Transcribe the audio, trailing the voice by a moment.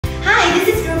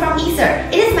teaser,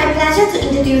 it is my pleasure to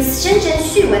introduce Shenzhen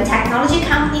XUWEN Technology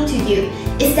Company to you.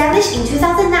 Established in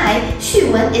 2009,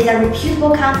 XUWEN is a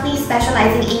reputable company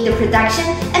specializing in the production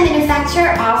and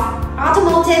manufacture of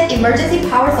automotive emergency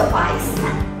power supplies.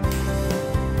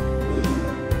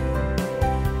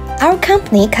 Our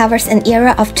company covers an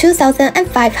area of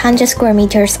 2,500 square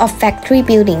meters of factory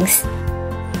buildings,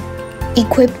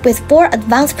 equipped with 4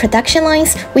 advanced production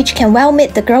lines which can well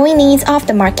meet the growing needs of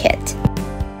the market.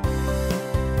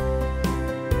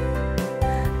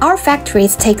 Our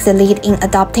factories take the lead in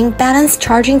adopting balanced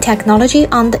charging technology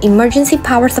on the emergency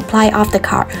power supply of the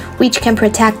car, which can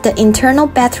protect the internal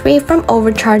battery from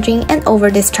overcharging and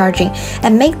over-discharging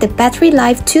and make the battery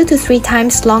life 2 to 3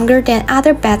 times longer than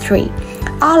other battery.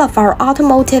 All of our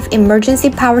automotive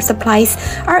emergency power supplies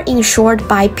are insured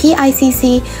by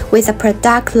PICC with a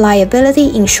product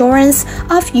liability insurance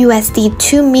of USD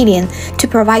 2 million to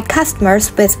provide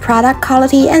customers with product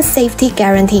quality and safety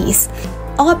guarantees.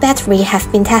 All batteries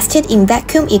have been tested in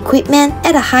vacuum equipment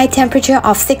at a high temperature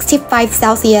of 65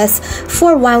 Celsius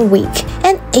for 1 week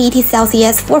and 80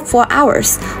 Celsius for 4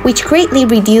 hours, which greatly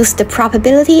reduce the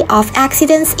probability of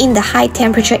accidents in the high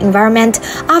temperature environment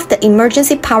of the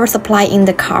emergency power supply in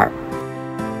the car.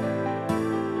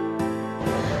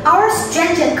 Our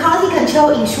stringent quality control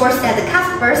ensures that the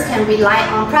customers can rely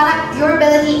on product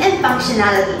durability and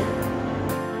functionality.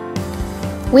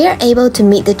 We are able to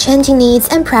meet the changing needs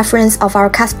and preference of our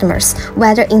customers,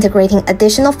 whether integrating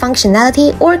additional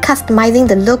functionality or customizing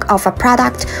the look of a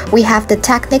product. We have the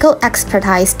technical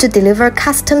expertise to deliver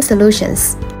custom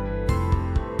solutions.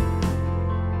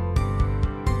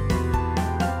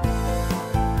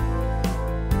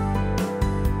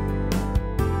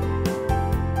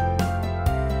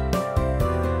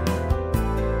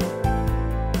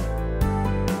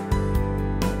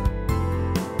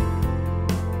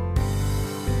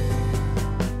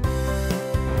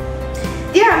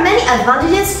 There are many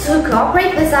advantages to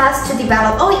cooperate with us to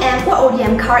develop OEM or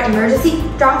ODM car emergency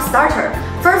jump starter.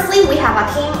 Firstly, we have a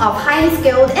team of highly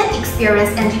skilled and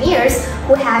experienced engineers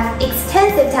who have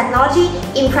extensive technology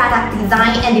in product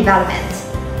design and development.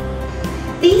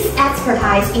 This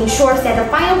expertise ensures that the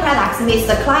final product meets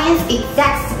the client's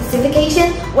exact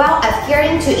specification while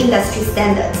adhering to industry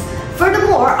standards.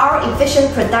 Furthermore, our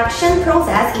efficient production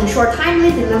process ensures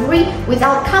timely delivery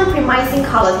without compromising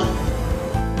quality.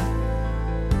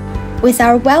 With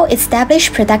our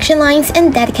well-established production lines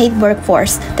and dedicated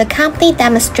workforce, the company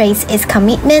demonstrates its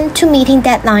commitment to meeting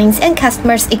deadlines and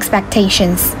customers'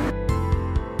 expectations.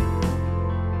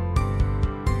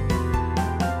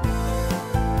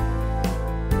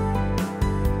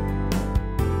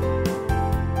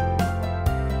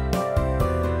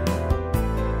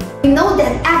 We know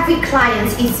that every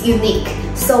client is unique,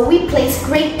 so we place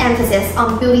great emphasis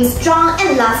on building strong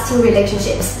and lasting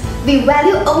relationships. We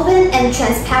value open and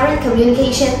transparent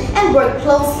communication and work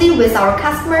closely with our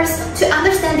customers to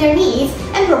understand their needs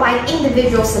and provide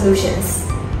individual solutions.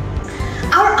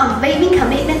 Our unwavering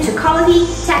commitment to quality,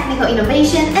 technical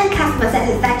innovation, and customer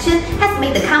satisfaction has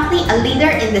made the company a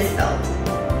leader in this field.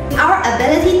 Our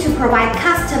ability to provide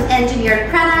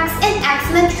custom-engineered products and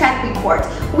excellent track record,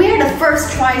 we are the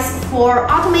first choice for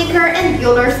automaker and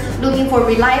builders looking for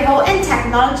reliable and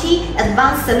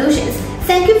technology-advanced solutions.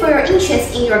 Thank you for your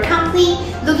interest in your company.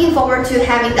 Looking forward to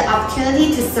having the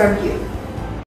opportunity to serve you.